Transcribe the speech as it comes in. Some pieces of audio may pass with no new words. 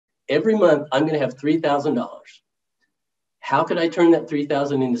every month I'm going to have $3,000. How could I turn that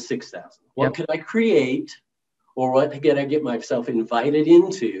 3,000 into 6,000? What could I create, or what could I get myself invited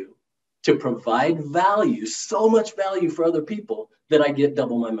into to provide value, so much value for other people that I get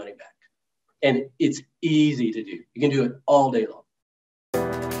double my money back? And it's easy to do. You can do it all day long.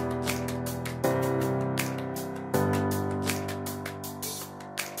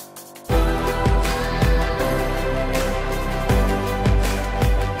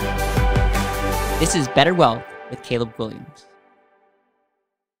 This is BetterWealth with Caleb Guilliams.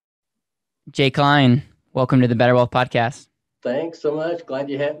 Jay Cline, welcome to the BetterWealth podcast. Thanks so much. Glad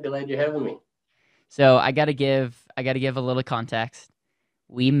you're having me. So I gotta give a little context.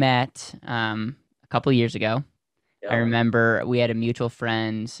 We met a couple years ago. I remember we had a mutual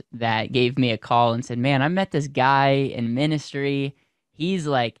friend that gave me a call and said, "Man, I met this guy in ministry. He's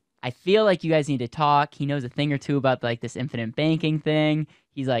like, I feel like you guys need to talk. He knows a thing or two about like this infinite banking thing.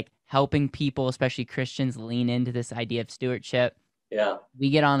 He's like helping people, especially Christians, lean into this idea of stewardship." Yeah. We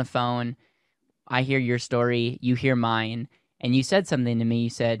get on the phone. I hear your story. You hear mine. And you said something to me. You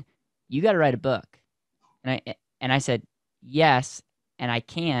said, "You got to write a book." And I said, "Yes, and I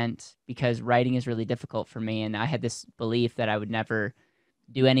can't because writing is really difficult for me." And I had this belief that I would never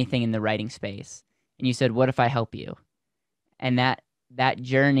do anything in the writing space. And you said, "What if I help you?" And that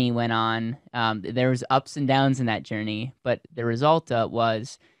journey went on. There was ups and downs in that journey, but the result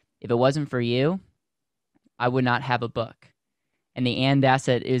was, if it wasn't for you, I would not have a book. And the and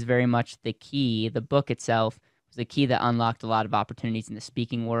asset is very much the key. The book itself was the key that unlocked a lot of opportunities in the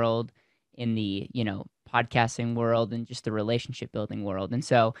speaking world, in the, podcasting world, and just the relationship building world. And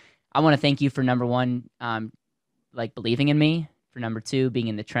so I want to thank you for number one, believing in me, for number two, being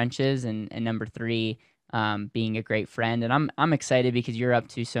in the trenches, and number three, being a great friend. And I'm excited because you're up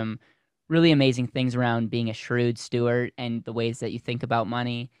to some really amazing things around being a shrewd steward and the ways that you think about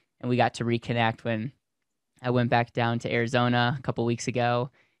money. And we got to reconnect when I went back down to Arizona a couple weeks ago,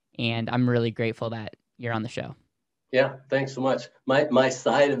 and I'm really grateful that you're on the show. Yeah, thanks so much. My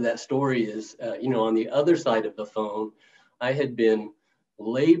side of that story is, on the other side of the phone, I had been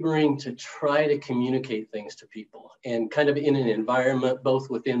laboring to try to communicate things to people, and kind of in an environment, both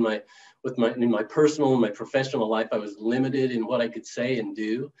in my personal and my professional life, I was limited in what I could say and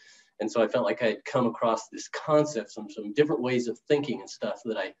do. And so I felt like I had come across this concept, some different ways of thinking and stuff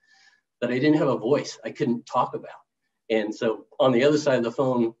that I didn't have a voice. I couldn't talk about. And so on the other side of the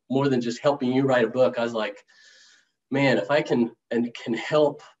phone, more than just helping you write a book, I was like, man, if I can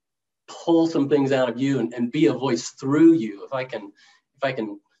help pull some things out of you and be a voice through you, if I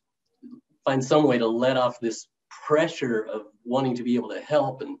can find some way to let off this pressure of wanting to be able to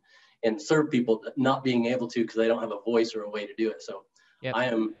help and serve people, not being able to because they don't have a voice or a way to do it. So I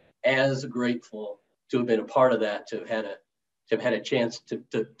am as grateful to have been a part of that, to have had a chance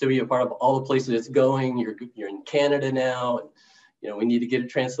to be a part of all the places it's going. You're in Canada now, and we need to get it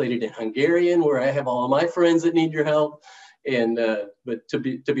translated in Hungarian, where I have all of my friends that need your help. And but to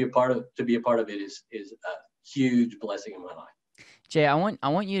be a part of it is a huge blessing in my life. Jay, I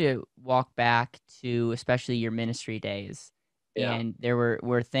want you to walk back to especially your ministry days. Yeah. And there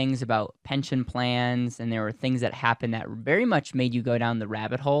were things about pension plans, and there were things that happened that very much made you go down the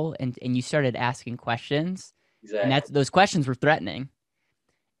rabbit hole, and you started asking questions. Exactly. And those questions were threatening.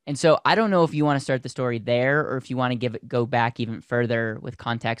 And so I don't know if you want to start the story there, or if you want to go back even further with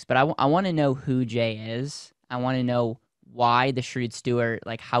context, but I want to know who Jay is. I want to know why the Shrewd Steward,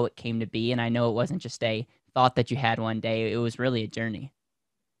 like how it came to be. And I know it wasn't just a thought that you had one day. It was really a journey.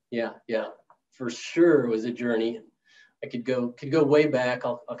 Yeah, for sure. It was a journey. I could go way back.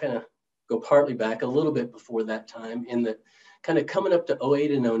 I'll kind of go partly back a little bit before that time, in the kind of coming up to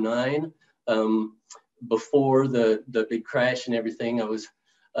 2008 and 2009, before the big crash and everything. I was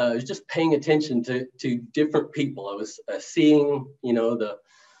just paying attention to different people. I was seeing,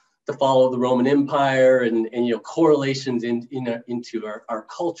 the fall of the Roman Empire and correlations into our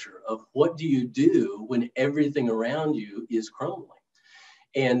culture of what do you do when everything around you is crumbling.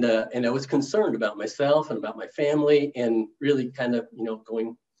 And I was concerned about myself and about my family, and really kind of,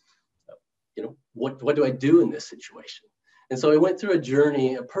 going, what do I do in this situation? And so I went through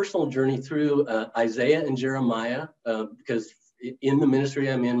a personal journey through Isaiah and Jeremiah, because in the ministry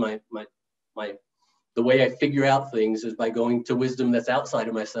I'm in, the way I figure out things is by going to wisdom that's outside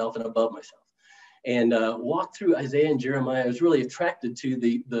of myself and above myself. And walked through Isaiah and Jeremiah. I was really attracted to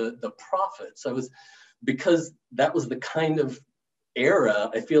the prophets. Because that was the kind of era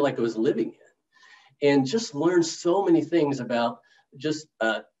I feel like I was living in, and just learned so many things about just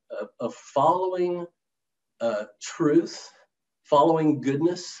following truth, following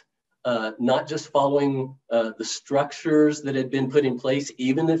goodness, not just following the structures that had been put in place,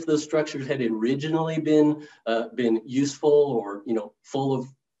 even if those structures had originally been useful or full of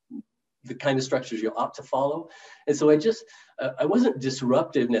the kind of structures you ought to follow. And so I wasn't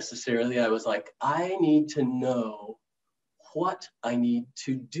disruptive necessarily. I was like, I need to know what I need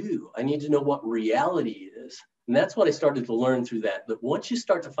to do. I need to know what reality is. And that's what I started to learn through that. But once you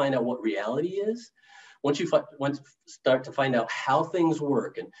start to find out what reality is, once you start to find out how things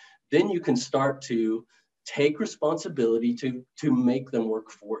work, and then you can start to take responsibility to make them work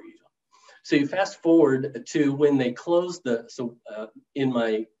for you. So you fast forward to when they closed in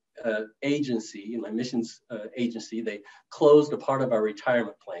my agency, in my missions agency, they closed a part of our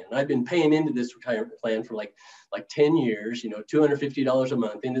retirement plan. And I've been paying into this retirement plan for like 10 years, $250 a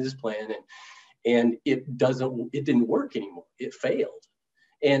month into this plan. And it didn't work anymore. It failed.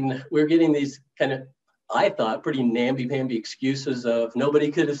 And we're getting these kind of, I thought, pretty namby-pamby excuses of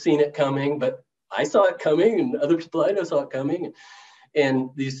nobody could have seen it coming, but I saw it coming and other people I know saw it coming.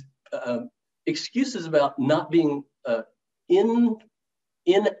 And these excuses about not being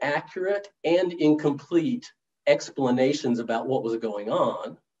inaccurate and incomplete explanations about what was going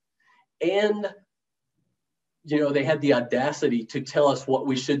on. And, they had the audacity to tell us what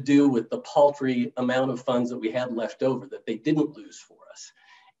we should do with the paltry amount of funds that we had left over that they didn't lose for us.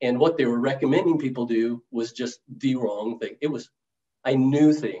 And what they were recommending people do was just the wrong thing. I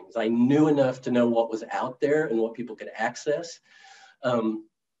knew things. I knew enough to know what was out there and what people could access. And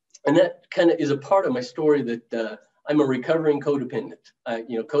that kind of is a part of my story that I'm a recovering codependent.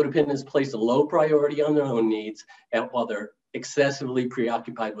 Codependents place a low priority on their own needs while they're excessively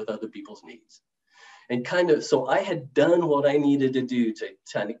preoccupied with other people's needs. And so I had done what I needed to do to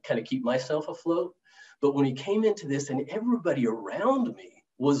kind of keep myself afloat. But when he came into this and everybody around me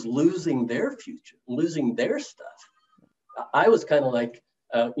was losing their future, losing their stuff, I was kind of like,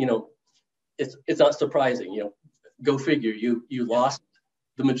 it's not surprising, go figure, you lost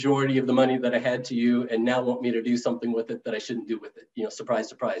the majority of the money that I had to you and now want me to do something with it that I shouldn't do with it. Surprise,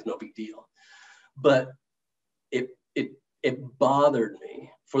 surprise, no big deal. But it bothered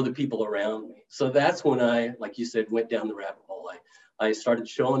me for the people around me. So that's when I, like you said, went down the rabbit hole. I started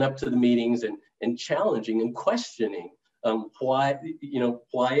showing up to the meetings and challenging and questioning why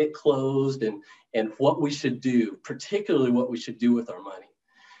it closed and what we should do, particularly what we should do with our money.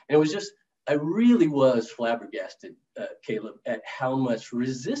 And it was I really was flabbergasted, Caleb, at how much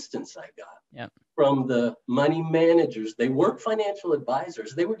resistance I got from the money managers. They weren't financial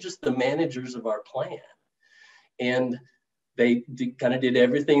advisors. They were just the managers of our plan. And they kind of did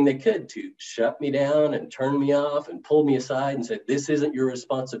everything they could to shut me down and turn me off and pull me aside and said, this isn't your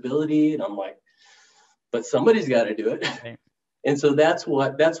responsibility. And I'm like, but somebody's got to do it. Okay. And so that's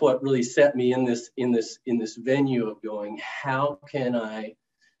what really set me in this venue of going, how can I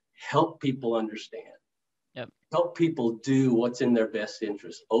help people understand, help people do what's in their best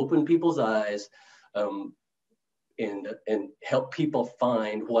interest, open people's eyes, and help people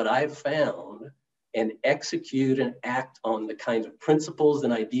find what I've found and execute and act on the kinds of principles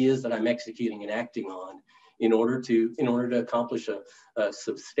and ideas that I'm executing and acting on in order to accomplish a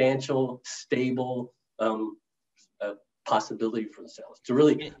substantial, stable possibility for themselves, to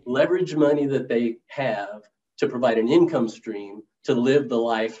really leverage money that they have to provide an income stream to live the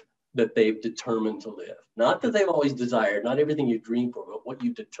life that they've determined to live. Not that they've always desired, not everything you dream for, but what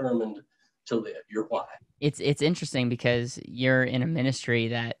you've determined to live, your why. It's interesting because you're in a ministry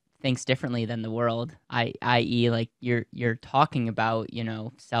that thinks differently than the world, i.e. like you're talking about,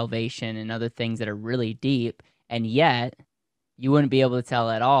 salvation and other things that are really deep, and yet you wouldn't be able to tell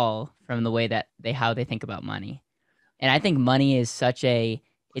at all from the way that how they think about money. And I think money is such a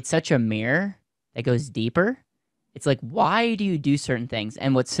mirror that goes deeper. It's like, why do you do certain things?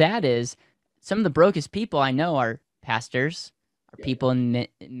 And what's sad is some of the brokest people I know are pastors, are people in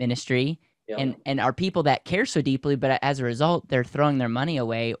ministry, and are people that care so deeply, but as a result, they're throwing their money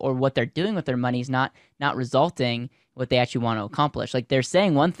away, or what they're doing with their money is not resulting what they actually want to accomplish. Like they're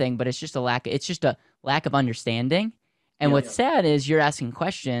saying one thing, but it's just a lack of understanding. And what's sad is you're asking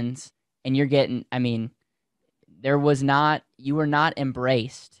questions and you're getting, you were not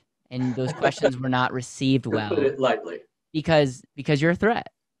embraced, and those questions were not received well. Put it lightly. Because you're a threat.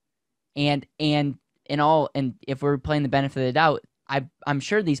 And if we're playing the benefit of the doubt, I'm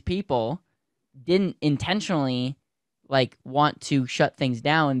sure these people didn't intentionally want to shut things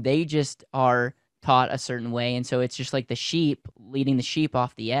down. They just are taught a certain way, and so it's just like the sheep leading the sheep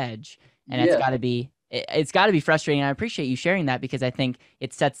off the edge. And it's got to be frustrating. And I appreciate you sharing that because I think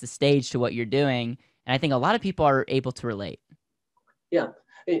it sets the stage to what you're doing, and I think a lot of people are able to relate. Yeah,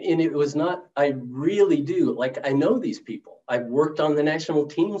 And it was not, I really do, like, I know these people. I've worked on the national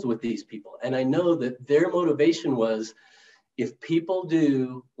teams with these people, and I know that their motivation was, if people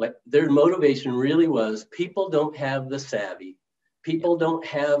do, like, their motivation really was, people don't have the savvy, people don't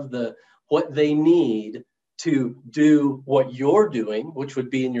have what they need to do what you're doing, which would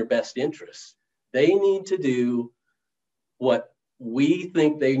be in your best interest. They need to do what we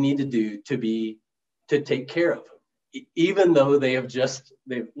think they need to do to take care of them, even though they've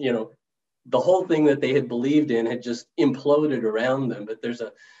the whole thing that they had believed in had just imploded around them. But there's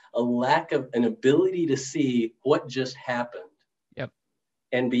a lack of an ability to see what just happened. Yep.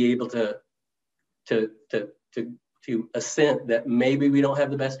 And be able to assent that maybe we don't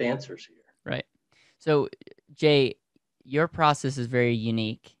have the best answers here. Right. So, Jay, your process is very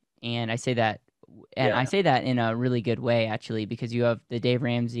unique, and I say that, I say that in a really good way, actually, because you have the Dave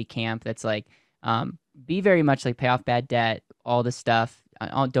Ramsey camp that's like, be very much like pay off bad debt, all this stuff,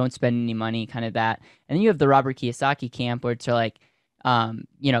 don't spend any money, kind of that. And then you have the Robert Kiyosaki camp where it's like,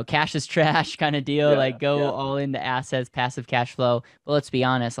 cash is trash kind of deal, go all into assets, passive cash flow. But let's be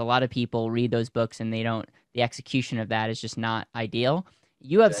honest, a lot of people read those books and the execution of that is just not ideal.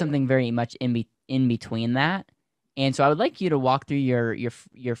 You have something very much in between that. And so I would like you to walk through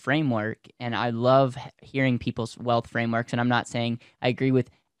your framework, and I love hearing people's wealth frameworks. And I'm not saying I agree with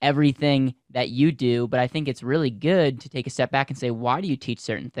everything that you do, but I think it's really good to take a step back and say, why do you teach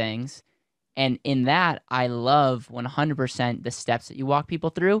certain things? And in that, I love 100% the steps that you walk people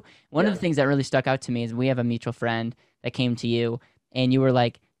through. One of the things that really stuck out to me is we have a mutual friend that came to you, and you were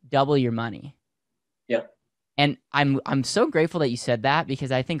like, double your money. Yeah. And I'm so grateful that you said that,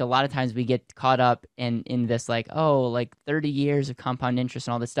 because I think a lot of times we get caught up in this like 30 years of compound interest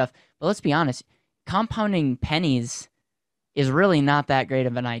and all this stuff. But let's be honest, compounding pennies is really not that great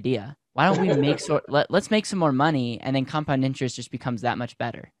of an idea. Why don't we let's make some more money, and then compound interest just becomes that much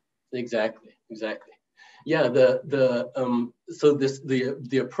better. Exactly. Yeah. So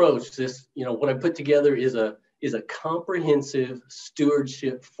the approach, what I put together is a comprehensive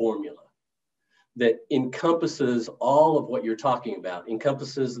stewardship formula that encompasses all of what you're talking about,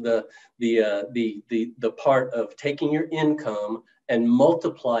 encompasses the part of taking your income and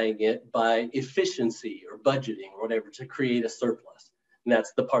multiplying it by efficiency or budgeting or whatever to create a surplus. And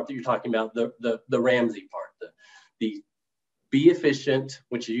that's the part that you're talking about, the Ramsey part, the be efficient,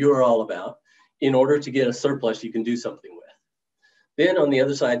 which you're all about, in order to get a surplus you can do something with. Then on the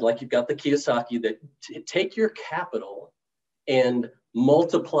other side, like you've got the Kiyosaki, that take your capital and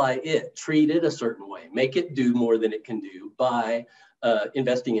multiply it, treat it a certain way, make it do more than it can do by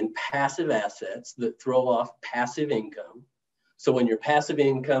investing in passive assets that throw off passive income. So when your passive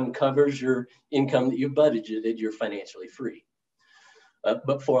income covers your income that you've budgeted, you're financially free.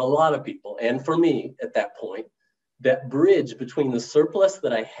 But for a lot of people, and for me at that point, that bridge between the surplus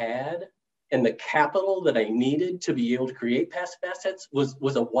that I had and the capital that I needed to be able to create passive assets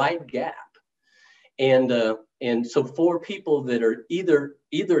was a wide gap. And so for people that are either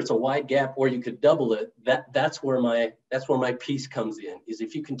it's a wide gap or you could double it, that's where my piece comes in, is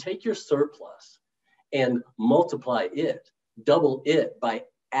if you can take your surplus and multiply it, double it by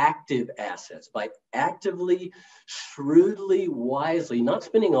active assets, by actively, shrewdly, wisely, not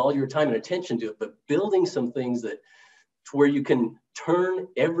spending all your time and attention to it, but building some things to where you can turn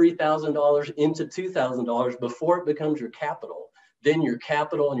every $1,000 into $2,000 before it becomes your capital. Then your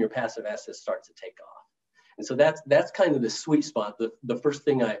capital and your passive assets start to take off. And so that's kind of the sweet spot. The first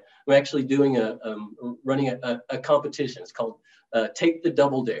thing I'm actually doing running a competition. It's called Take the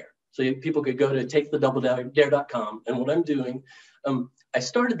Double Dare. So people could go to takethedoubledare.com. And what I'm doing, I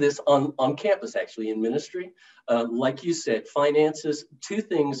started this on campus, actually, in ministry. Like you said, finances, two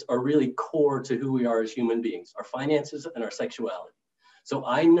things are really core to who we are as human beings, our finances and our sexuality. So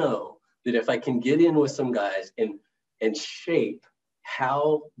I know that if I can get in with some guys and shape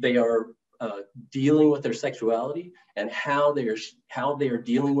how they are dealing with their sexuality and how they are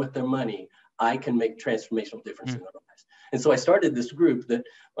dealing with their money, I can make transformational difference in their lives. And so I started this group that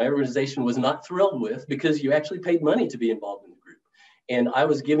my organization was not thrilled with, because you actually paid money to be involved in the group. And I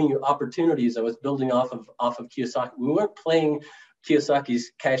was giving you opportunities. I was building off of Kiyosaki. We weren't playing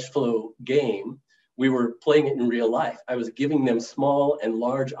Kiyosaki's cash flow game. We were playing it in real life. I was giving them small and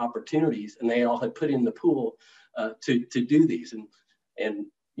large opportunities, and they all had put in the pool to do these. And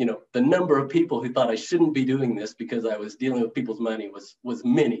the number of people who thought I shouldn't be doing this because I was dealing with people's money was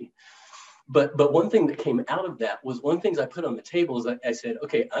many. But one thing that came out of that was, one of the things I put on the table is I said,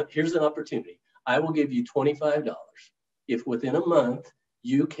 okay, here's an opportunity. I will give you $25 if within a month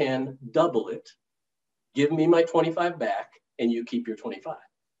you can double it. Give me my 25 back, and you keep your 25.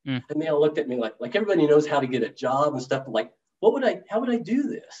 And they all looked at me like everybody knows how to get a job and stuff. Like, how would I do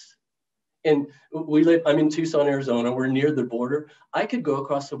this? And I'm in Tucson, Arizona. We're near the border. I could go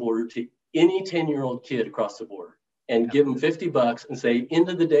across the border to any 10-year-old kid across the border and give them $50 and say, end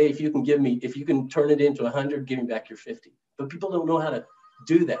of the day, if you can turn it into 100, give me back your 50. But people don't know how to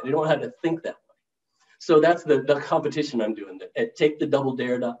do that. They don't know how to think that way. So that's the competition I'm doing at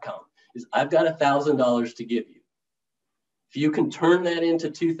takethedoubledare.com is I've got $1,000 to give you. If you can turn that into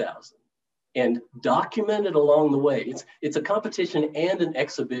 2,000 and document it along the way, it's a competition and an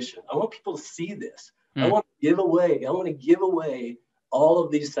exhibition. I want people to see this. I want to give away all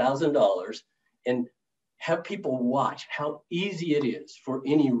of these $1,000 and have people watch how easy it is for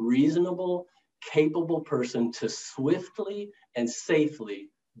any reasonable, capable person to swiftly and safely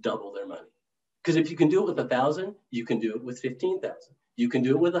double their money. Because if you can do it with 1,000, you can do it with 15,000. You can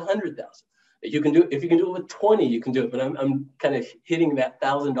do it with 100,000. If you can do it with 20, you can do it. But I'm kind of hitting that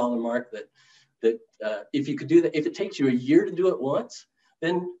 $1,000 mark that if you could do that, if it takes you a year to do it once,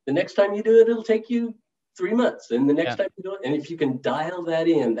 then the next time you do it, it'll take you 3 months. And the next time you do it, and if you can dial that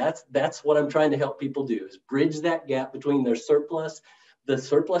in, that's what I'm trying to help people do, is bridge that gap between the surplus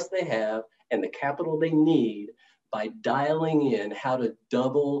they have and the capital they need by dialing in how to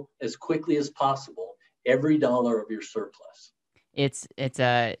double as quickly as possible every dollar of your surplus. It's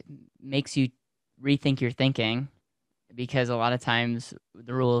makes you rethink your thinking, because a lot of times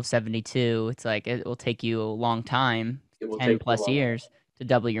the rule of 72, it's like it will take you a long time, 10 plus years, to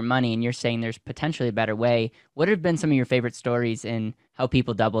double your money, and you're saying there's potentially a better way. What have been some of your favorite stories in how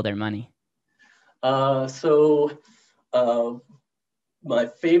people double their money? My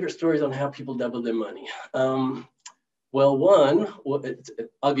favorite stories on how people double their money. Well, one,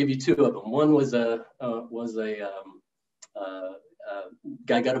 I'll give you two of them. One was a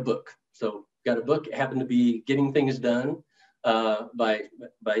guy got a book. So got a book. It happened to be Getting Things Done by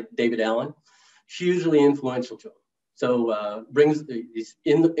David Allen, hugely influential to him. So he's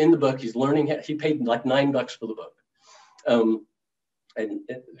in the book. He's learning. He paid like $9 for the book.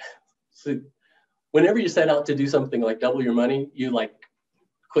 So whenever you set out to do something like double your money, you like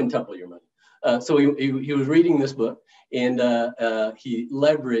quintuple your money. So he was reading this book, and he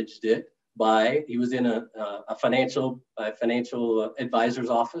leveraged it he was in a financial advisor's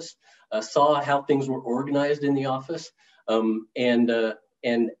office, saw how things were organized in the office, and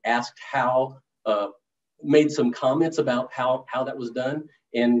asked made some comments about how that was done,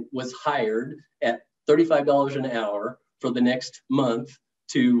 and was hired at $35 an hour for the next month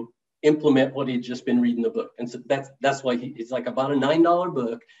to implement what he'd just been reading the book. And so that's why it's like about a $9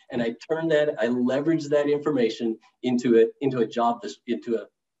 book. And I leveraged that information into a job, into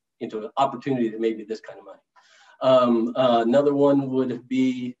an opportunity that made me this kind of money. Another one would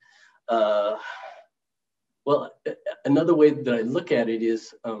be, another way that I look at it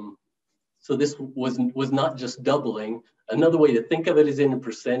is, so this was not just doubling. Another way to think of it is in a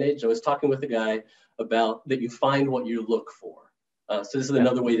percentage. I was talking with a guy about that you find what you look for. So this is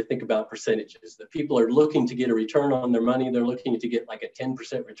another way to think about percentages, that people are looking to get a return on their money. They're looking to get like a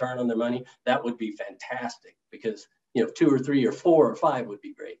 10% return on their money. That would be fantastic, because 2 or 3 or 4 or 5 would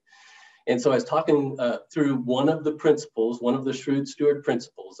be great. And so I was talking through one of the principles, one of the Shrewd Steward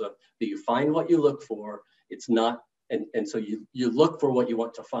principles of that you find what you look for. It's not, and so you look for what you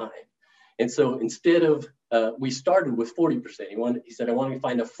want to find. And so instead of, we started with 40%. He said, I want to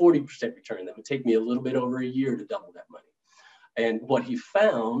find a 40% return. That would take me a little bit over a year to double that money. And what he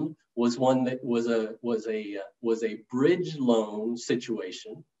found was one that was a bridge loan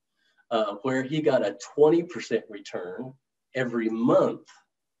situation where he got a 20% return every month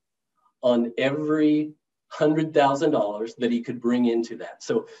on every $100,000 that he could bring into that.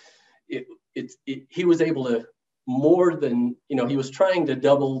 So he was able to more than, he was trying to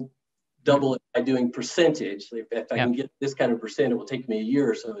double it by doing percentage. If I can get this kind of percent, it will take me a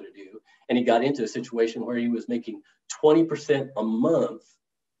year or so to do. And he got into a situation where he was making 20% a month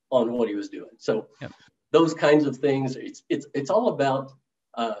on what he was doing. So those kinds of things, it's all about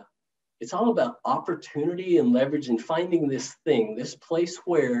opportunity and leverage, and finding this place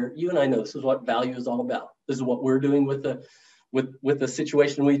where you and I know this is what value is all about. This is what we're doing with the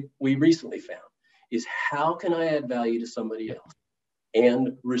situation we recently found, is how can I add value to somebody else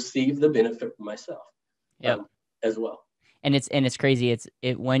and receive the benefit for myself as well. And it's crazy.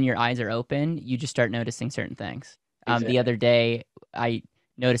 When your eyes are open, you just start noticing certain things. Exactly. The other day, I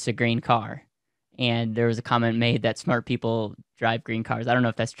noticed a green car, and there was a comment made that smart people drive green cars. I don't know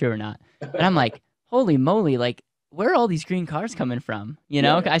if that's true or not. But I'm like, holy moly, like, where are all these green cars coming from?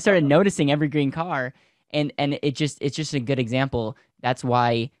 I started noticing every green car, and it's just a good example. That's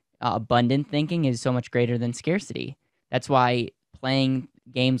why abundant thinking is so much greater than scarcity. That's why playing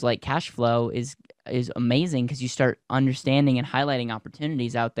games like cash flow is is amazing because you start understanding and highlighting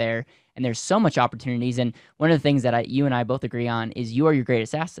opportunities out there, and there's so much opportunities. And one of the things that you and I both agree on is you are your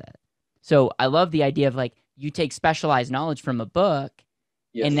greatest asset. So I love the idea of like you take specialized knowledge from a book,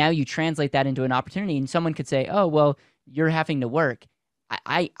 and now you translate that into an opportunity. And someone could say, "Oh, well, you're having to work."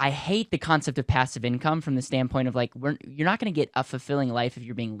 I hate the concept of passive income from the standpoint of like you're not going to get a fulfilling life if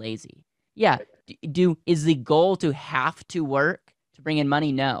you're being lazy. Yeah, is the goal to have to work to bring in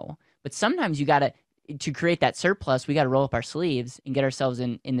money? No, but sometimes you got to create that surplus. We got to roll up our sleeves and get ourselves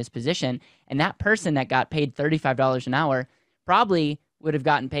in this position. And that person that got paid $35 an hour probably would have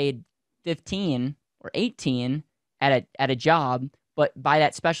gotten paid 15 or 18 at a job, but by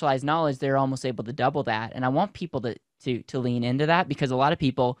that specialized knowledge, they're almost able to double that. And I want people to lean into that, because a lot of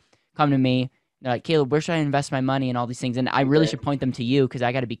people come to me, they're like, Caleb, where should I invest my money and all these things? And I really should point them to you, because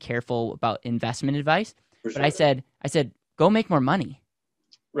I got to be careful about investment advice. But I said, go make more money.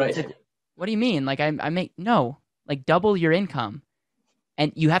 Right. I said, what do you mean? Like I make, no, like double your income.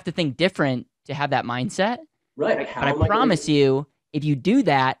 And you have to think different to have that mindset. Right. But I promise you, if you do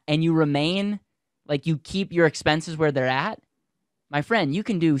that and you remain, like you keep your expenses where they're at, my friend, you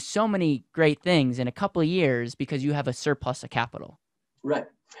can do so many great things in a couple of years because you have a surplus of capital. Right.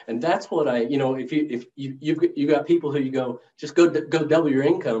 And that's what if you got people who you go, just go double your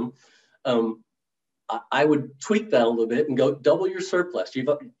income. I would tweak that a little bit and go double your surplus. You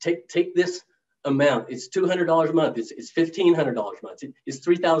take this amount. It's $200 a month. It's $1,500 a month. It's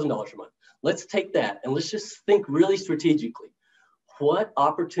 $3,000 a month. Let's take that and let's just think really strategically. What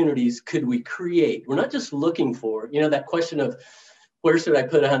opportunities could we create? We're not just looking for, that question of where should I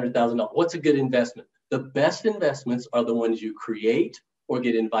put $100,000? What's a good investment? The best investments are the ones you create or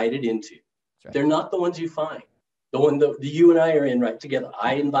get invited into. Right. They're not the ones you find. The one that you and I are in right together.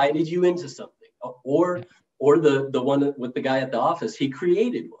 I invited you into something, or the one with the guy at the office, he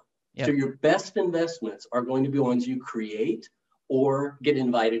created one. Yep. So your best investments are going to be ones you create or get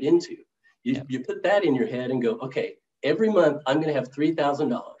invited into. You put that in your head and go, okay, every month I'm going to have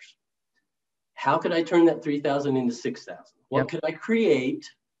 $3,000. How could I turn that $3,000 into $6,000? What could I create,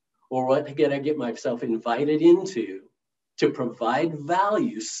 or what could I get myself invited into to provide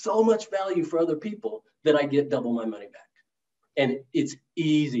value, so much value for other people that I get double my money back? And it's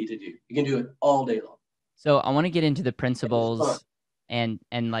easy to do. You can do it all day long. So I want to get into the principles and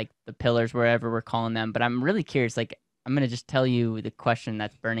like the pillars, wherever we're calling them. But I'm really curious, like I'm going to just tell you the question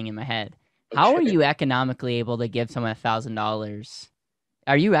that's burning in my head. Okay. How are you economically able to give someone $1,000?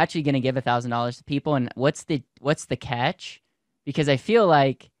 Are you actually going to give $1,000 to people? And what's the catch? Because I feel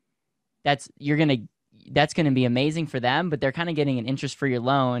like that's going to be amazing for them, but they're kind of getting an interest-free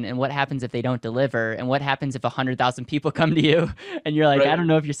loan. And what happens if they don't deliver? And what happens if 100,000 people come to you and you're like, right. I don't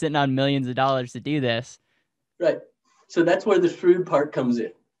know if you're sitting on millions of dollars to do this. Right. So that's where the shrewd part comes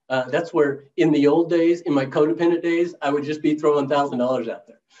in. That's where in the old days, in my codependent days, I would just be throwing $1,000 out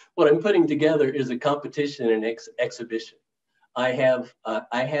there. What I'm putting together is a competition and exhibition. I have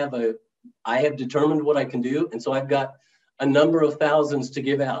determined what I can do. And so I've got a number of thousands to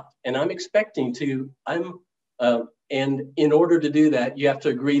give out, and I'm expecting to, and in order to do that, you have to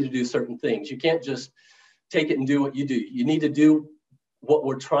agree to do certain things. You can't just take it and do what you do. You need to do what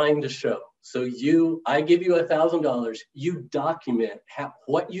we're trying to show. So I give you $1,000, you document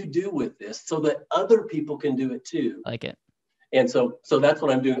what you do with this so that other people can do it too. I like it. And so that's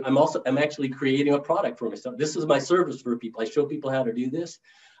what I'm doing. I'm actually creating a product for myself. This is my service for people. I show people how to do this.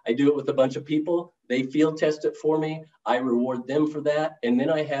 I do it with a bunch of people. They field test it for me. I reward them for that. And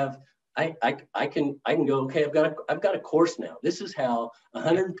then I can go, okay, I've got a course now. This is how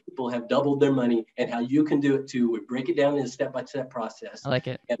 100 people have doubled their money and how you can do it too. We break it down in a step-by-step process. I like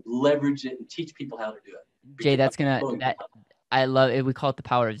it. And leverage it and teach people how to do it. Jay, I love it. We call it the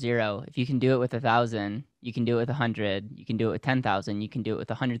power of zero. If you can do it with 1,000, you can do it with 100. You can do it with 10,000. You can do it with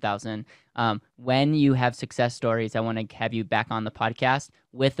 100,000. When you have success stories, I want to have you back on the podcast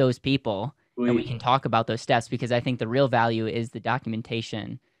with those people, and we can talk about those steps, because I think the real value is the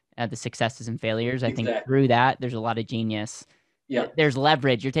documentation, the successes and failures. I think through that, there's a lot of genius. Yeah, there's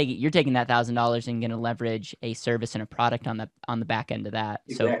leverage. You're taking that $1,000 and going to leverage a service and a product on the back end of that.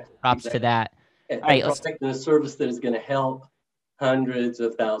 Exactly. So props to that. And, all right, let's take a service that is going to help hundreds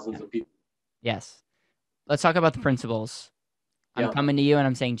of thousands of people. Yes. Let's talk about the principles. I'm coming to you and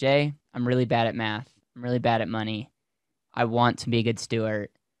I'm saying, Jay, I'm really bad at math. I'm really bad at money. I want to be a good steward.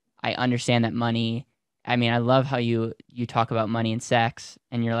 I understand that money. I mean, I love how you talk about money and sex,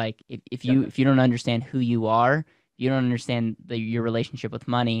 and you're like, if you don't understand who you are, you don't understand your relationship with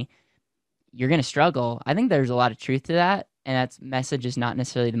money, you're going to struggle. I think there's a lot of truth to that, and that message is not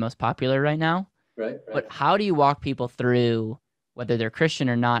necessarily the most popular right now. Right. But how do you walk people through whether they're Christian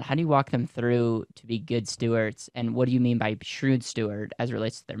or not, how do you walk them through to be good stewards? And what do you mean by shrewd steward as it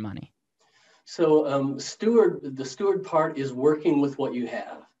relates to their money? So the steward part is working with what you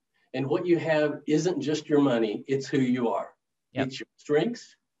have. And what you have isn't just your money, it's who you are. Yep. It's your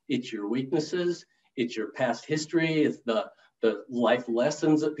strengths, it's your weaknesses, it's your past history, it's the life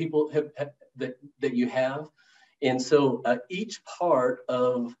lessons that people have that you have. And so each part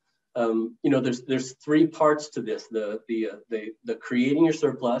of there's three parts to this: the creating your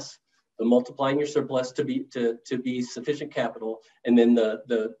surplus, the multiplying your surplus to be sufficient capital, and then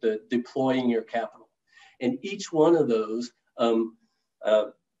the deploying your capital. And each one of those,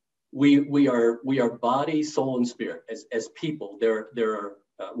 we are body, soul, and spirit as people.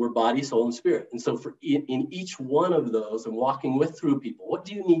 We're body, soul, and spirit. And so in each one of those, and walking through people, what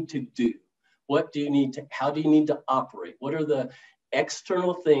do you need to do? How do you need to operate? What are the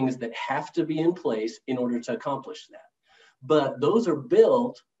external things that have to be in place in order to accomplish that? But those are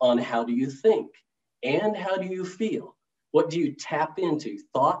built on how do you think and how do you feel? What do you tap into?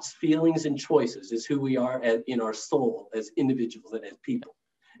 Thoughts, feelings, and choices is who we are in our soul as individuals and as people.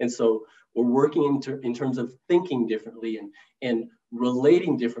 And so we're working in terms of thinking differently and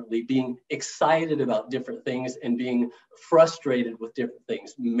relating differently, being excited about different things and being frustrated with different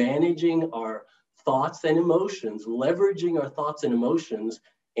things, managing our thoughts and emotions, leveraging our thoughts and emotions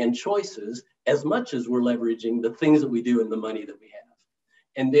and choices as much as we're leveraging the things that we do and the money that we have.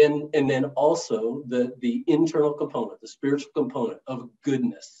 And then also the internal component, the spiritual component of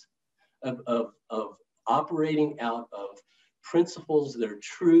goodness, of operating out of principles that are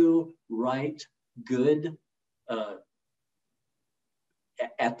true, right, good,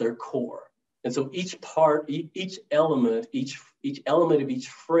 at their core. And so each element of each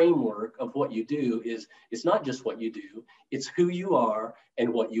framework of what you do it's not just what you do, it's who you are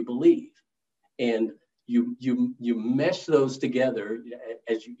and what you believe. And you mesh those together,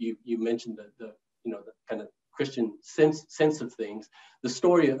 as you mentioned the kind of Christian sense of things. The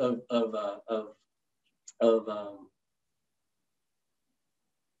story of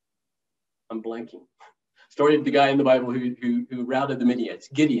I'm blanking. Story of the guy in the Bible who routed the Midianites,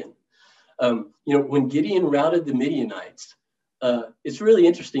 Gideon. When Gideon routed the Midianites, it's really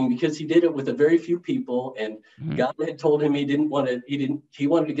interesting because he did it with a very few people, and God had told him he wanted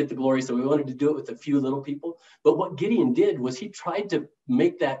to get the glory, so he wanted to do it with a few little people. But what Gideon did was he tried to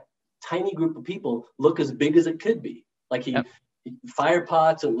make that tiny group of people look as big as it could be. Like he fire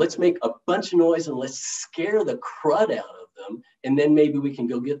pots and let's make a bunch of noise and let's scare the crud out of them, and then maybe we can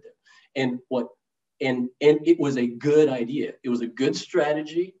go get them. And it was a good idea. It was a good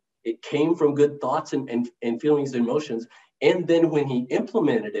strategy. It came from good thoughts and feelings and emotions. And then when he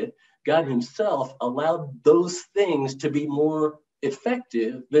implemented it, God himself allowed those things to be more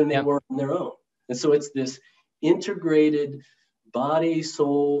effective than they were on their own. And so it's this integrated body,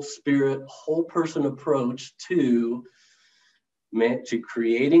 soul, spirit, whole person approach to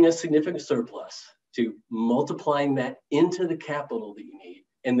creating a significant surplus, to multiplying that into the capital that you need,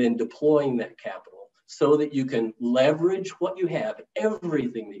 and then deploying that capital so that you can leverage what you have,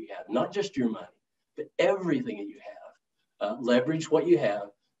 everything that you have, not just your money, but everything that you have. Leverage what you have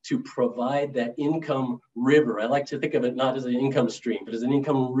to provide that income river. I like to think of it not as an income stream, but as an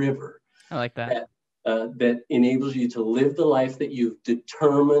income river. I like that. That enables you to live the life that you've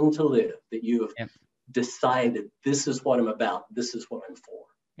determined to live, that you have decided, this is what I'm about, this is what I'm for.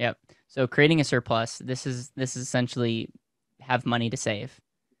 Yep. So creating a surplus, this is essentially have money to save,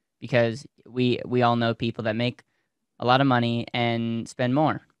 because we all know people that make a lot of money and spend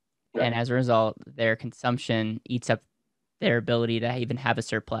more. Right. And as a result, their consumption eats up their ability to even have a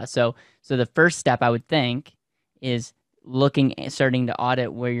surplus. So the first step I would think is starting to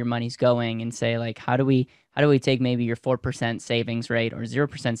audit where your money's going and say, like, how do we take maybe your 4% savings rate or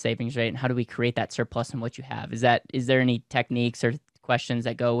 0% savings rate, and how do we create that surplus in what you have? Is there any techniques or questions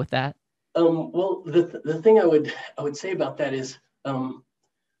that go with that? Well, the thing I would say about that is,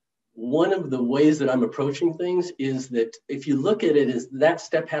 one of the ways that I'm approaching things is that if you look at it as that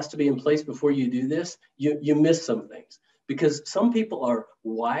step has to be in place before you do this, you miss some things, because some people are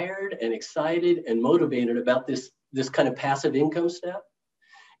wired and excited and motivated about this kind of passive income step.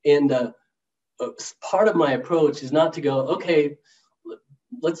 And part of my approach is not to go, okay,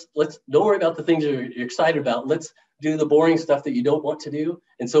 let's don't worry about the things you're excited about. Let's do the boring stuff that you don't want to do.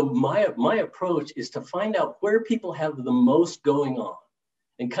 And so my approach is to find out where people have the most going on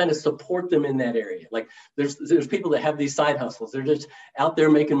and kind of support them in that area. Like there's people that have these side hustles. They're just out there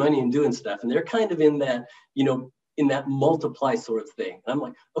making money and doing stuff. And they're kind of in that, in that multiply sort of thing. And I'm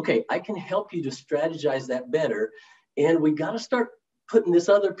like, okay, I can help you to strategize that better. And we got to start putting this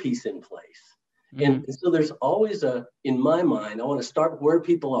other piece in place. And so there's always in my mind, I want to start where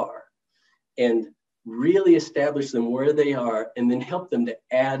people are and really establish them where they are, and then help them to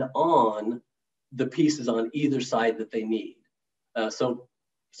add on the pieces on either side that they need. So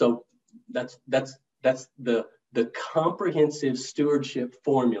that's the comprehensive stewardship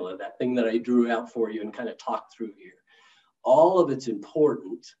formula, that thing that I drew out for you and kind of talked through here. All of it's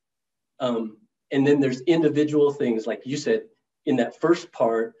important. And then there's individual things, like you said, in that first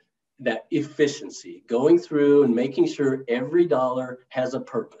part, that efficiency, going through and making sure every dollar has a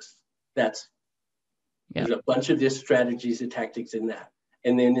purpose. There's a bunch of just strategies and tactics in that.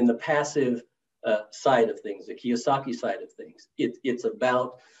 And then in the passive side of things, the Kiyosaki side of things, it's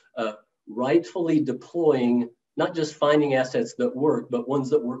about rightfully deploying, not just finding assets that work, but ones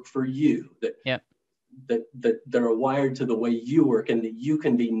that work for you, that are wired to the way you work and that you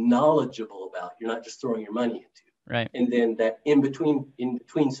can be knowledgeable about. You're not just throwing your money into. Right. And then that in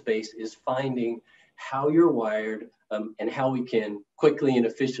between space is finding how you're wired, and how we can quickly and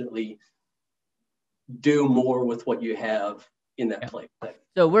efficiently do more with what you have in that place.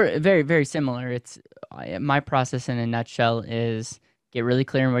 So we're very, very similar. It's my process in a nutshell is get really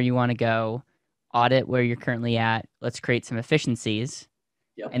clear on where you want to go, audit where you're currently at. Let's create some efficiencies,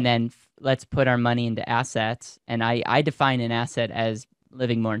 and then let's put our money into assets. And I define an asset as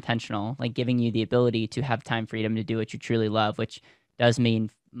living more intentional, like giving you the ability to have time freedom to do what you truly love, which does mean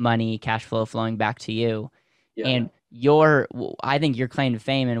money, cash flow flowing back to you. Yeah. And I think your claim to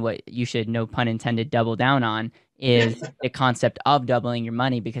fame, and what you should, no pun intended, double down on is the concept of doubling your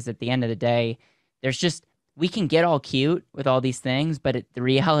money, because at the end of the day, we can get all cute with all these things, but the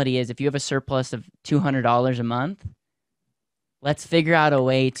reality is if you have a surplus of $200 a month, let's figure out a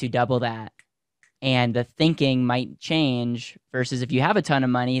way to double that. And the thinking might change versus if you have a ton of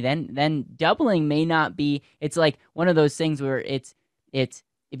money, then doubling may not be. It's like one of those things where it's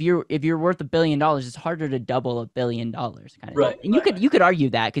if you're worth $1 billion, it's harder to double $1 billion kind of right. thing. And you could argue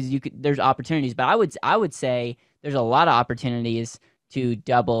that because there's opportunities, but I would say there's a lot of opportunities to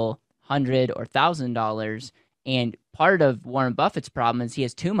double $100 or $1,000. And part of Warren Buffett's problem is he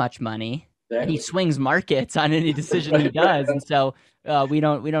has too much money. And he swings markets on any decision he does, and so we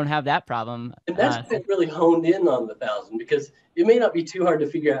don't have that problem. And that's been really honed in on the 1,000, because it may not be too hard to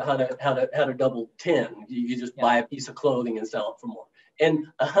figure out how to double 10. You just buy a piece of clothing and sell it for more. And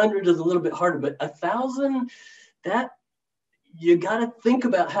 100 is a little bit harder, but 1,000, that you got to think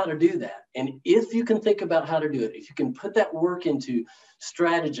about how to do that. And if you can think about how to do it, if you can put that work into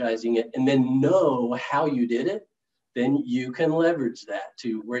strategizing it and then know how you did it, then you can leverage that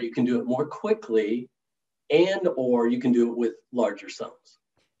to where you can do it more quickly, or you can do it with larger sums.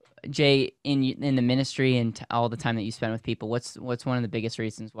 Jay, in the ministry and all the time that you spend with people, what's one of the biggest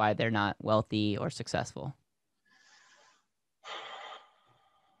reasons why they're not wealthy or successful?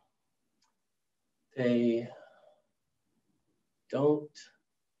 They don't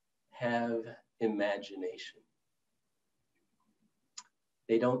have imagination.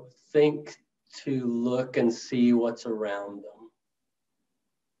 They don't think to look and see what's around them.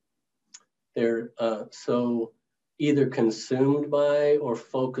 They're so either consumed by or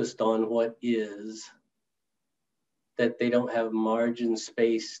focused on what is, that they don't have margin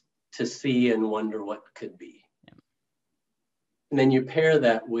space to see and wonder what could be. Yeah. And then you pair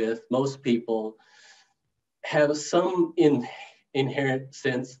that with, most people have some inherent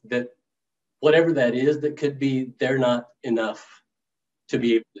sense that whatever that is that could be, they're not enough to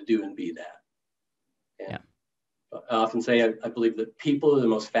be able to do and be that. And I often say I believe that people are the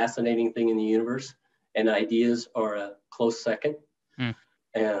most fascinating thing in the universe, and ideas are a close second.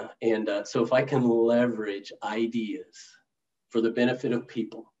 So if I can leverage ideas for the benefit of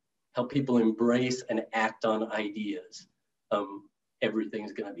people, help people embrace and act on ideas,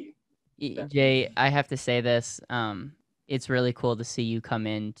 everything's going to be better. Jay, I have to say this. It's really cool to see you come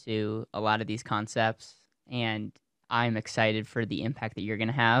into a lot of these concepts, and I'm excited for the impact that you're going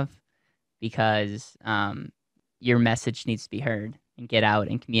to have, because your message needs to be heard and get out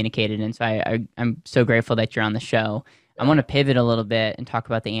and communicated. And so I'm so grateful that you're on the show. I want to pivot a little bit and talk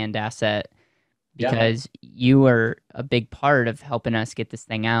about the and asset, because you were a big part of helping us get this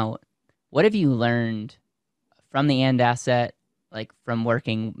thing out. What have you learned from the and asset, like from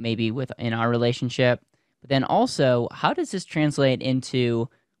working maybe in our relationship? But then also, how does this translate into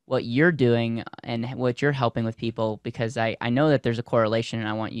what you're doing and what you're helping with people? Because I know that there's a correlation, and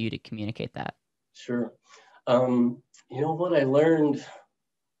I want you to communicate that. Sure. You know what I learned?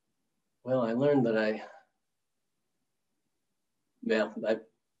 Well, I learned that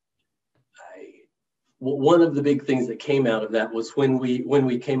one of the big things that came out of that was when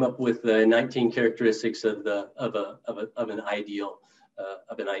we came up with the 19 characteristics of an ideal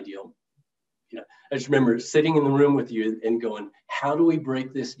I just remember sitting in the room with you and going, how do we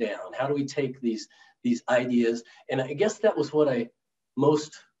break this down? How do we take these ideas? And I guess that was what I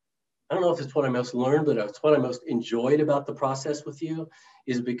don't know if it's what I most learned, but it's what I most enjoyed about the process with you,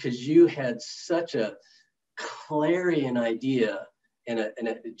 is because you had such a clarion idea and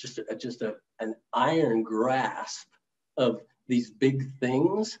an iron grasp of these big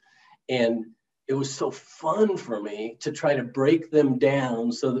things. And it was so fun for me to try to break them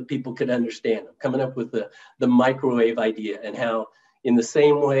down so that people could understand them, coming up with the microwave idea, and how in the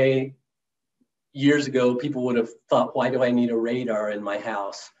same way years ago, people would have thought, why do I need a radar in my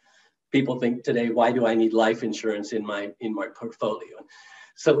house? People think today, why do I need life insurance in my portfolio?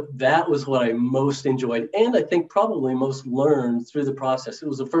 So that was what I most enjoyed, and I think probably most learned through the process. It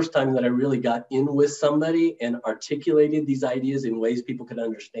was the first time that I really got in with somebody and articulated these ideas in ways people could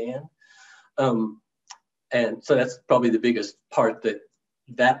understand. And so that's probably the biggest part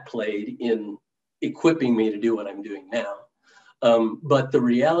that played in equipping me to do what I'm doing now. But the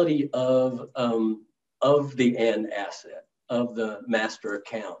reality of the end asset, of the master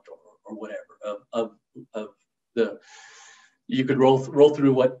account or whatever, of the, you could roll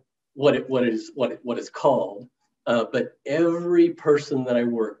through what it's called, but every person that I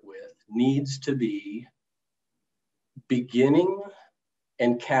work with needs to be beginning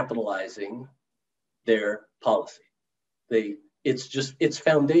and capitalizing their policy. It's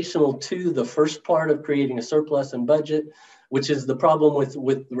foundational to the first part of creating a surplus and budget, which is the problem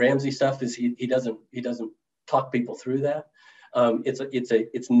with Ramsey stuff, is he doesn't talk people through that.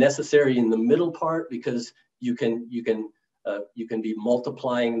 It's necessary in the middle part, because you can be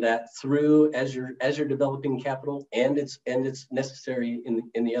multiplying that through as you're developing capital, and it's necessary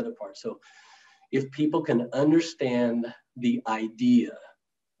in the other part. So if people can understand the idea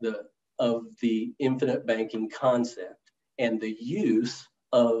of the infinite banking concept and the use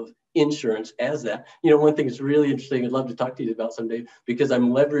of insurance as that, one thing that's really interesting, I'd love to talk to you about someday, because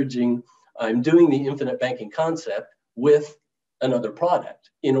I'm doing the infinite banking concept with another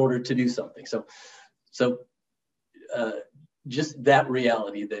product in order to do something. So just that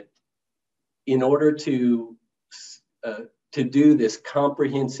reality that in order to do this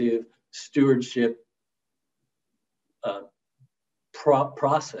comprehensive stewardship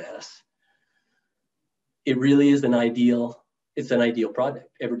process, it really is an ideal product.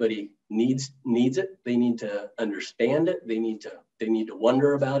 Everybody needs it. They need to understand it. They need to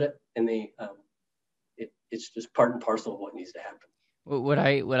wonder about it, and it's just part and parcel of what needs to happen. What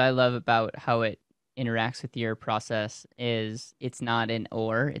I love about how it interacts with your process is it's not an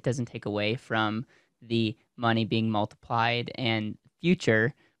or. It doesn't take away from the money being multiplied and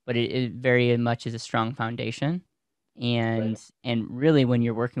future, but it very much is a strong foundation. And Right. and really, when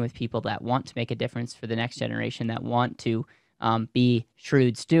you're working with people that want to make a difference for the next generation, that want to be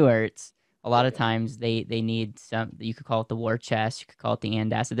shrewd stewards, a lot of times they need some. You could call it the war chest, you could call it the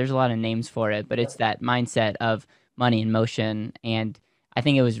and asset. There's a lot of names for it, but it's that mindset of money in motion. And I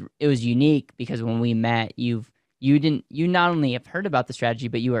think it was unique because when we met, you not only have heard about the strategy,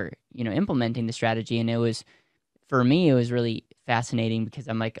 but you were implementing the strategy. And for me, it was really fascinating because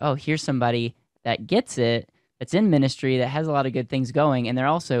I'm like, oh, here's somebody that gets it, that's in ministry, that has a lot of good things going, and they're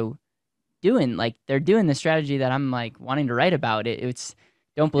also doing the strategy that I'm like wanting to write about. It's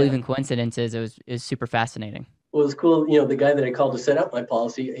don't believe in coincidences. It was super fascinating. Well, it's cool. The guy that I called to set up my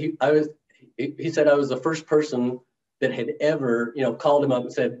policy, he said I was the first person that had ever, called him up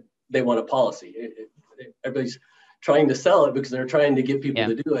and said they want a policy. Everybody's trying to sell it because they're trying to get people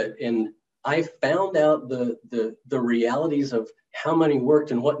to do it. And I found out the realities of how money worked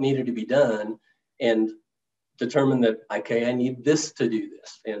and what needed to be done, and determined that, okay, I need this to do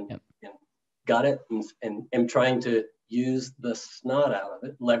this, and got it, and am trying to use the snot out of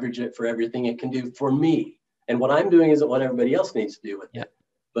it, leverage it for everything it can do for me. And what I'm doing isn't what everybody else needs to do with it,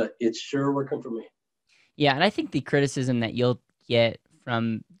 but it's sure working for me. Yeah, and I think the criticism that you'll get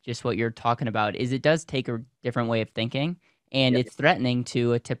from just what you're talking about is it does take a different way of thinking, and it's threatening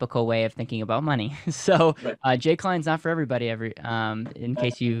to a typical way of thinking about money. So Jay Cline's not for everybody. In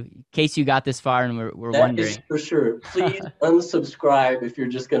case you got this far and we're wondering. That is for sure. Please unsubscribe if you're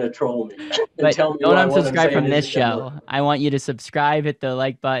just going to troll me. But tell me don't unsubscribe from this show. I want you to subscribe, hit the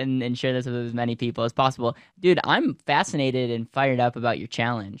like button, and share this with as many people as possible. Dude, I'm fascinated and fired up about your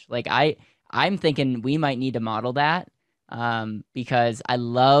challenge. Like I'm thinking we might need to model that because I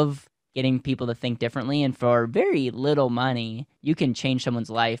love getting people to think differently. And for very little money, you can change someone's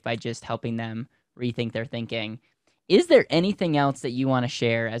life by just helping them rethink their thinking. Is there anything else that you want to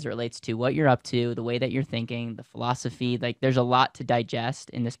share as it relates to what you're up to, the way that you're thinking, the philosophy? Like, there's a lot to digest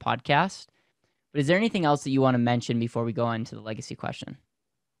in this podcast. But is there anything else that you want to mention before we go on to the legacy question?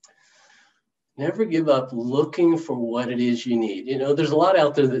 never give up looking for what it is you need. You know, there's a lot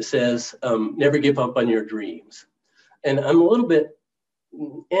out there that says, never give up on your dreams. And I'm a little bit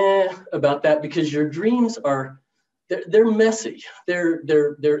about that, because your dreams they're messy.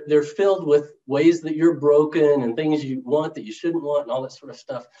 They're filled with ways that you're broken and things you want that you shouldn't want and all that sort of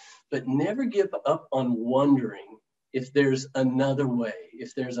stuff. But never give up on wondering if there's another way,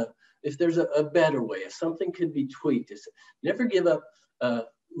 if there's a better way, if something could be tweaked. Never give up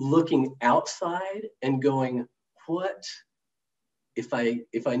looking outside and going, what if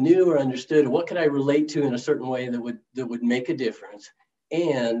I knew or understood, what could I relate to in a certain way that would make a difference?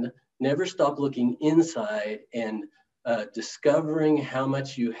 And never stop looking inside and discovering how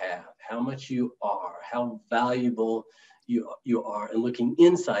much you have, how much you are, how valuable you are, and looking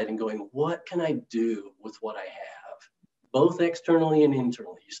inside and going, what can I do with what I have, both externally and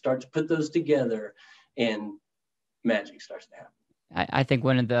internally? You start to put those together and magic starts to happen. I think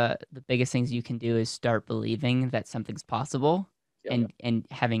one of the biggest things you can do is start believing that something's possible. Yep. and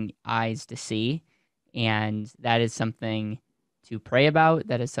having eyes to see. And that is something to pray about.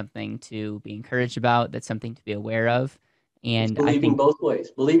 That is something to be encouraged about. That's something to be aware of. And it's believing both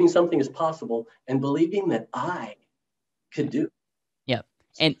ways, believing something is possible and believing that I could do. Yeah.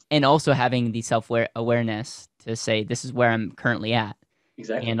 And also having the self-awareness to say, this is where I'm currently at.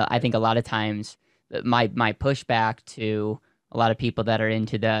 Exactly. And I think a lot of times my pushback to a lot of people that are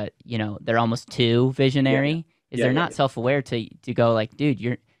into the, they're almost too visionary, is they're not self-aware to go like, dude,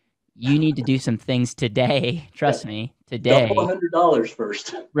 you need to do some things today. Trust me, today. Double $100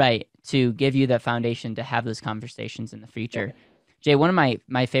 first. Right. To give you the foundation to have those conversations in the future. Yeah. Jay, one of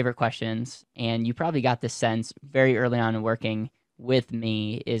my favorite questions, and you probably got this sense very early on in working with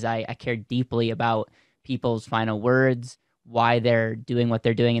me, is I care deeply about people's final words, why they're doing what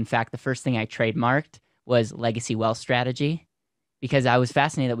they're doing. In fact, the first thing I trademarked was legacy wealth strategy, because I was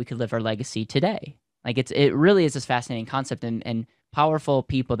fascinated that we could live our legacy today. Like it really is this fascinating concept, and powerful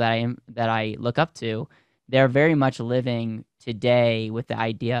people that I look up to, they're very much living today with the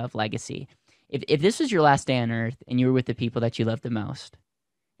idea of legacy. If this was your last day on earth and you were with the people that you love the most,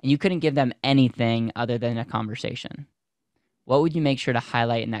 and you couldn't give them anything other than a conversation, what would you make sure to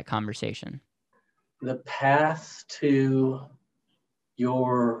highlight in that conversation? The path to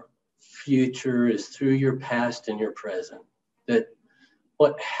your future is through your past and your present. That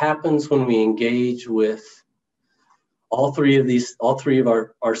what happens when we engage with all three of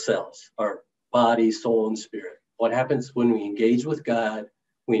ourselves, our body, soul, and spirit. What happens when we engage with God,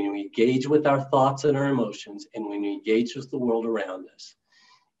 when we engage with our thoughts and our emotions, and when we engage with the world around us,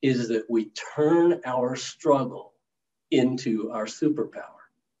 is that we turn our struggle into our superpower.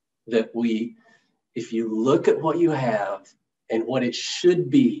 That if you look at what you have and what it should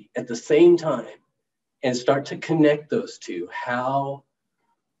be at the same time, and start to connect those two, how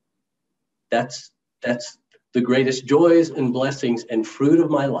that's the greatest joys and blessings and fruit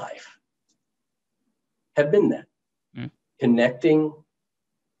of my life have been that. Connecting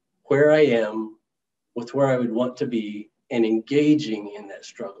where I am with where I would want to be and engaging in that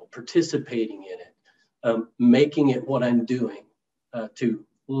struggle, participating in it, making it what I'm doing, to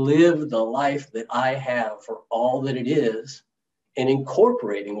live the life that I have for all that it is, and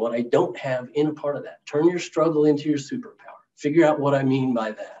incorporating what I don't have in a part of that. Turn your struggle into your superpower. Figure out what I mean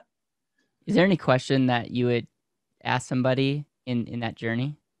by that. Is there any question that you would ask somebody in that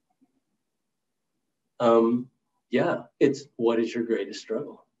journey? Yeah, it's, what is your greatest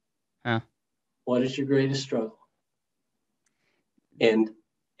struggle? What is your greatest struggle? And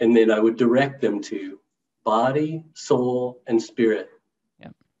then I would direct them to body, soul, and spirit.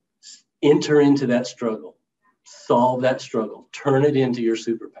 Yep. Enter into that struggle. Solve that struggle. Turn it into your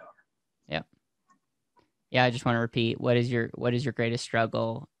superpower. Yep. Yeah, I just want to repeat, what is your greatest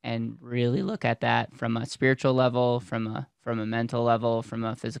struggle, and really look at that from a spiritual level, from a mental level, from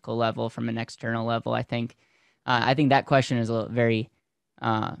a physical level, from an external level. I think that question is very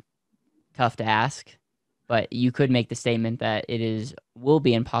tough to ask, but you could make the statement that will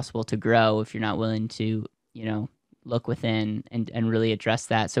be impossible to grow if you're not willing to, look within and really address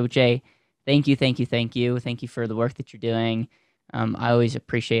that. So Jay, thank you for the work that you're doing. I always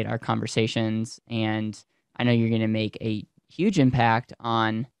appreciate our conversations, and I know you're going to make a huge impact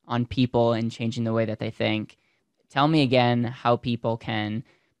on people and changing the way that they think. Tell me again how people can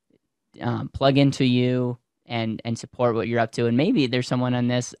plug into you and support what you're up to, and maybe there's someone on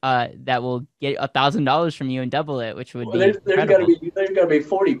this that will get $1,000 from you and double it, which would be incredible. There's got to be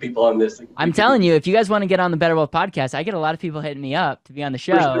 40 people on this. I'm telling you, if you guys want to get on the BetterWealth podcast, I get a lot of people hitting me up to be on the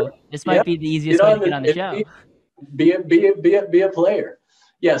show. Sure. This might be the easiest way to get on the show. Be a player.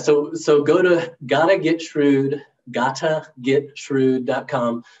 Yeah. So go to GottaGetShrewd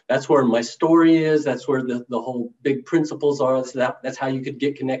GottaGetShrewd.com. That's where my story is. That's where the whole big principles are. So that's how you could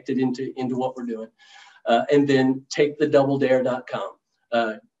get connected into what we're doing. And then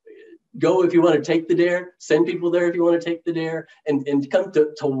TakeTheDoubleDare.com. Go if you want to take the dare, send people there if you want to take the dare, and come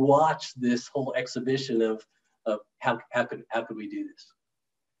to watch this whole exhibition of how could we do this.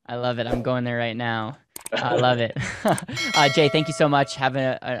 I love it. I'm going there right now. I love it. Jay, thank you so much. Have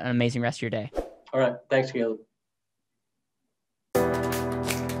an amazing rest of your day. All right. Thanks, Caleb.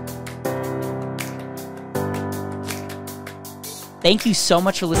 Thank you so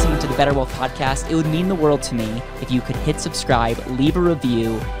much for listening to the BetterWealth podcast. It would mean the world to me if you could hit subscribe, leave a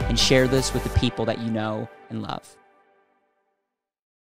review, and share this with the people that you know and love.